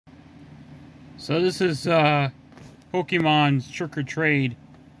So this is Pokemon's Trick or Trade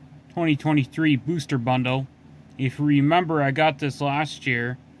 2023 Booster Bundle. If you remember, I got this last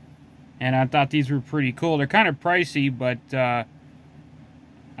year, and I thought these were pretty cool. They're kind of pricey, but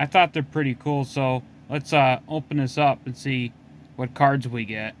I thought they're pretty cool. So let's open this up and see what cards we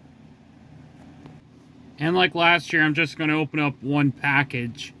get. And like last year, I'm just going to open up one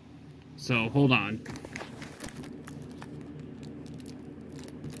package. So hold on.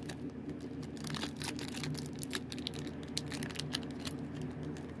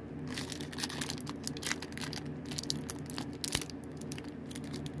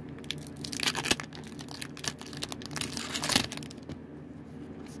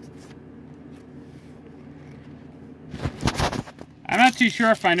 I'm not too sure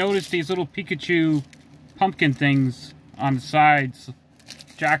if I noticed these little Pikachu pumpkin things on the sides,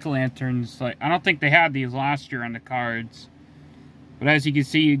 jack-o'-lanterns. Like, I don't think they had these last year on the cards. But as you can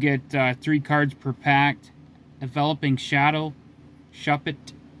see, you get 3 cards per pack. Developing Shadow, Shuppet,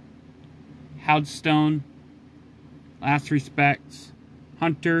 Houndstone, Last Respects,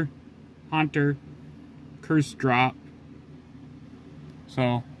 Hunter, Curse Drop.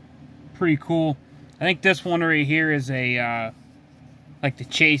 So, pretty cool. I think this one right here is a like the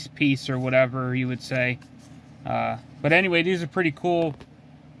chase piece or whatever you would say. But anyway, these are pretty cool.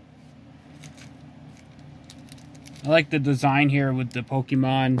 I like the design here with the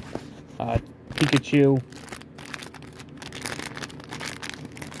Pokemon Pikachu.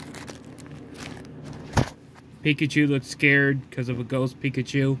 Pikachu looks scared because of a ghost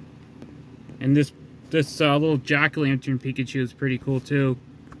Pikachu. And this little jack-o'-lantern Pikachu is pretty cool too.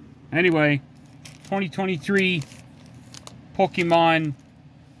 Anyway, 2023 Pokemon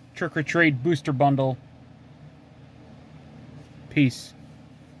Trick or Trade Booster Bundle. Peace.